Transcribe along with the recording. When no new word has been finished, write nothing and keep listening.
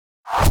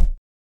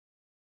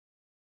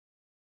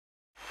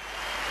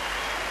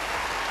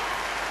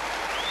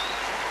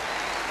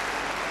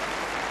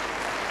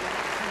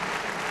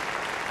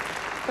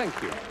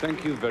Thank you.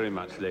 Thank you very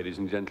much, ladies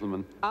and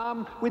gentlemen.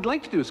 We'd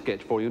like to do a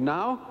sketch for you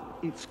now.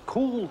 It's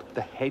called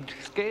The Hedge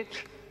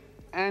Sketch,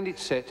 and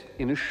it's set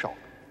in a shop.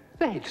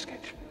 The Hedge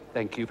Sketch.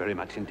 Thank you very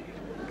much indeed.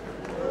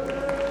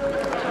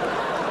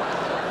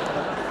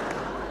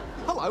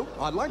 Hello,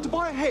 I'd like to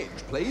buy a hedge,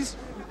 please.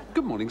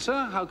 Good morning,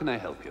 sir. How can I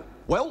help you?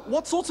 Well,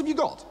 what sorts have you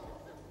got?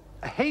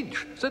 A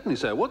hedge? Certainly,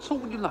 sir. What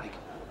sort would you like?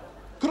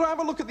 Could I have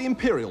a look at the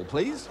Imperial,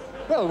 please?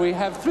 Well, we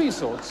have three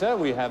sorts, sir.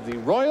 We have the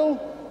Royal,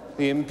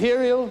 the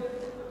Imperial,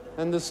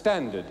 and the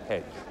Standard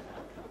hedge.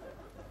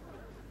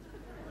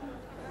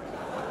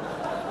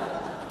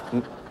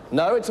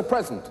 No, it's a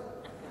present.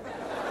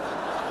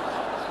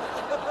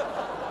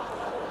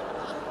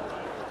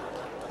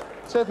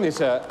 Certainly,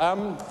 sir.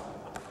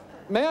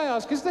 May I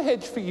ask, is the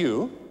hedge for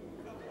you?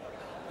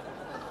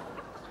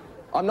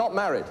 I'm not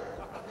married.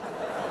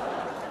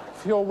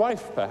 For your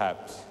wife,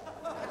 perhaps?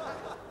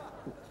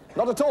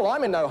 Not at all,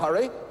 I'm in no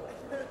hurry.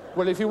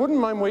 Well, if you wouldn't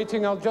mind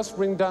waiting, I'll just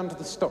ring down to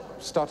the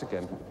stop. Start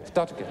again.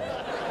 Start again.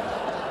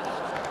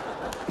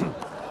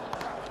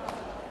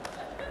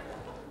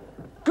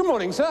 Good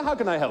morning, sir. How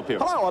can I help you?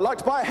 Hello, I'd like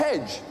to buy a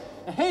hedge.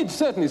 A hedge?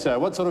 Certainly, sir.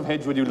 What sort of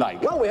hedge would you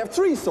like? Well, we have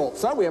three sorts,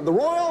 sir. We have the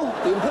Royal,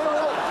 the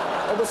Imperial,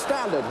 and the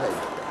Standard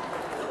hedge.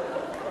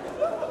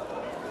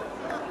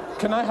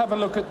 Can I have a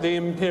look at the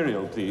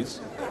Imperial, please?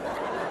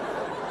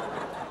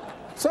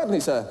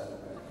 Certainly, sir.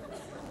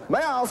 May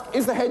I ask,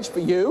 is the hedge for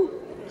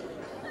you?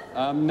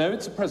 No,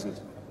 it's a present.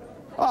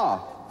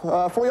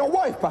 For your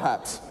wife,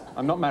 perhaps?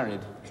 I'm not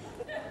married.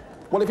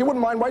 Well, if you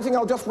wouldn't mind waiting,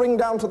 I'll just ring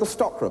down to the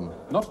stockroom.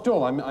 Not at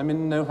all. I'm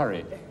in no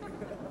hurry.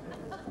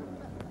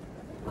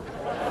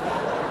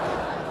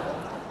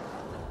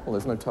 Well,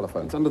 there's no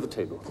telephone. It's under the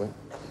table.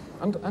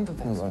 Under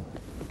there.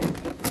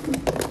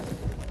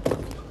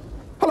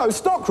 Hello,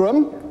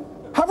 stockroom.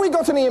 Have we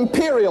got any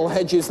Imperial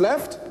hedges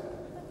left?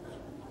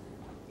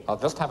 I'll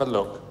just have a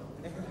look.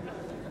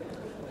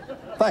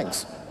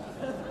 Thanks.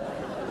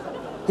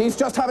 He's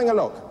just having a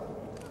look.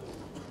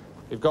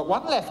 You've got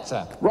one left,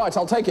 sir. Right,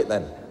 I'll take it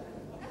then.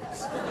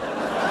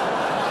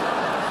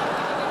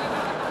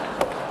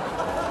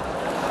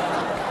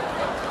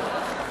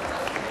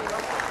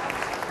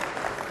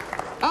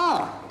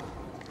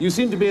 You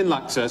seem to be in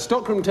luck, sir.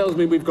 Stockroom tells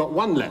me we've got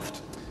one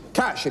left.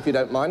 Cash, if you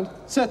don't mind.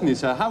 Certainly,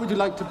 sir. How would you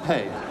like to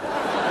pay?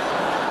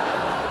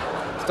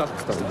 Start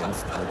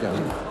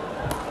again.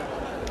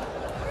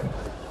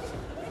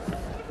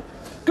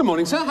 Good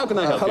morning, sir. How can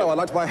I help Hello, you? I'd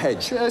like to buy a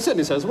hedge.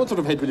 Certainly, sir. So what sort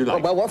of hedge would you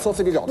like? Well, what sorts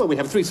have you got? Well, we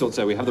have three sorts,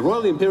 sir. We have the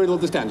Royal, the Imperial, or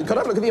the Standard. Could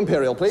I have a look at the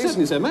Imperial, please?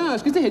 Certainly, sir. May I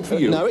ask, is the hedge for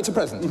you? No, it's a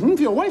present.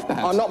 For your wife,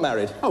 perhaps? I'm not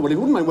married. Oh, well, if you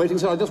wouldn't mind waiting,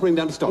 sir, I'll just ring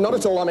down to Stockroom. Not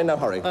at all, I'm in no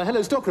hurry.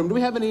 Hello, Stockroom. Do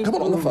we have any... Come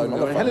on the phone,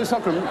 Hello,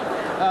 Stockroom.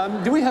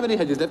 Do we have any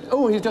hedges left?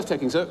 Oh, he's just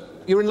checking, sir.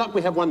 You're in luck.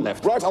 We have one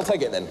left. Right, I'll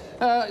take it then.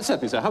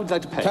 Certainly, sir. How would you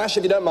like to pay? Cash,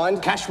 if you don't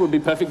mind. Cash would be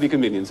perfectly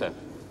convenient, sir.